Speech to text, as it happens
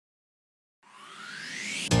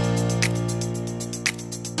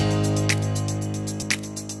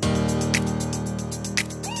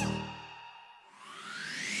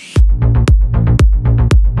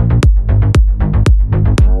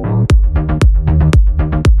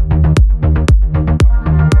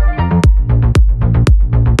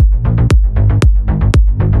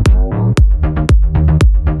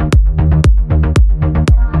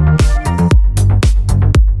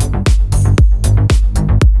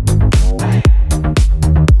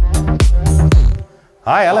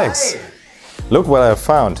Hi Alex! Hi. Look what I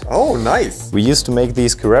found. Oh, nice! We used to make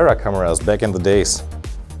these Carrera cameras back in the days.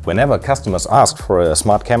 Whenever customers asked for a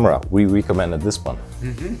smart camera, we recommended this one.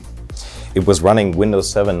 It was running Windows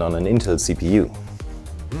 7 on an Intel CPU.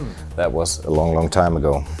 That was a long time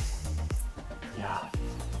ago. Yeah.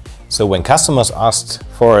 So when customers asked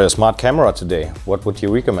for a smart camera today, what would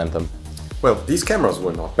you recommend them? Well, these cameras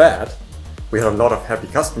were not bad. We had a lot of happy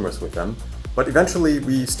customers with them, but eventually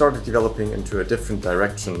we started developing into a different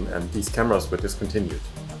direction and these cameras were discontinued.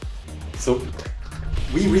 So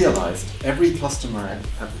we realized every customer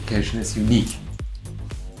application is unique.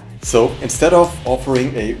 So instead of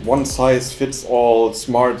offering a one-size-fits-all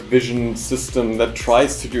smart vision system that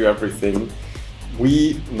tries to do everything,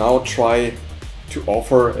 we now try to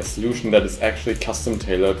offer a solution that is actually custom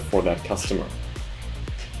tailored for that customer.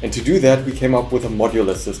 And to do that, we came up with a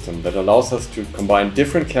modular system that allows us to combine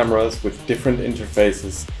different cameras with different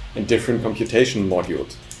interfaces and different computation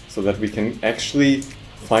modules so that we can actually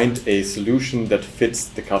find a solution that fits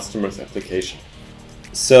the customer's application.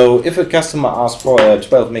 So if a customer asks for a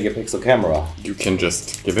 12 megapixel camera, You can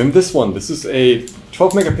just give him this one. This is a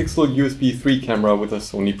 12 megapixel USB 3 camera with a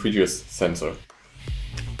Sony Previous sensor.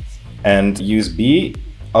 and USB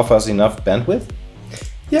offers enough bandwidth?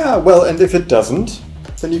 Yeah, well, and if it doesn't,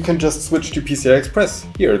 then you can just switch to PCI Express.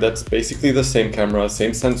 Here, that's basically the same camera,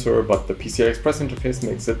 same sensor, but the PCI Express interface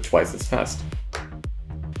makes it twice as fast.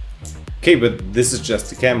 Okay, but this is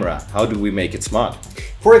just a camera. How do we make it smart?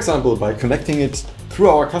 For example, by connecting it through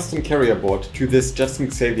our custom carrier board to this Jet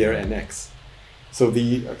Sync Xavier NX. So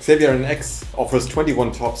the Xavier NX offers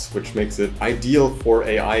 21 TOPS, which makes it ideal for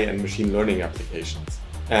AI and machine learning applications.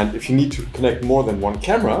 And if you need to connect more than one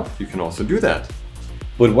camera, you can also do that.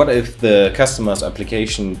 But what if the customer's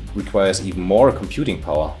application requires even more computing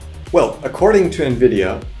power? Well, according to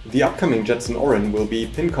Nvidia, the upcoming Jetson Orin will be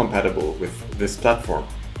pin compatible with this platform.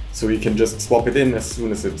 So you can just swap it in as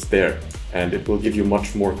soon as it's there, and it will give you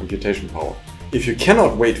much more computation power. If you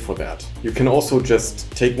cannot wait for that, you can also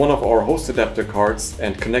just take one of our host adapter cards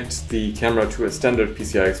and connect the camera to a standard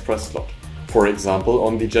PCI Express slot. For example,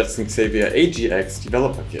 on the Jet Sync Xavier AGX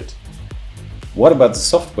developer kit. What about the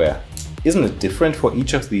software? Isn't it different for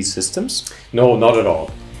each of these systems? No, not at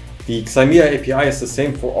all. The XIMEA API is the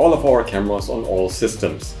same for all of our cameras on all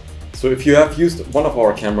systems. So if you have used one of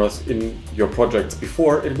our cameras in your projects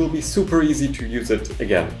before, it will be super easy to use it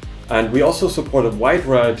again. And we also support a wide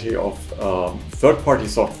variety of third-party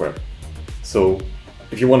software. So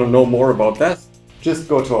if you want to know more about that, just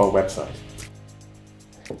go to our website.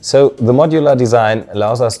 So the modular design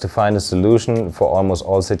allows us to find a solution for almost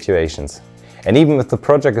all situations. And even if the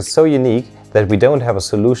project is so unique that we don't have a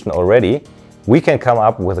solution already, we can come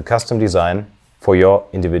up with a custom design for your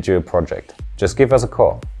individual project. Just give us a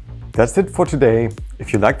call. That's it for today.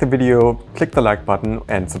 If you liked the video, click the like button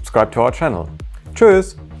and subscribe to our channel.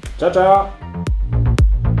 Tschüss! Ciao, ciao!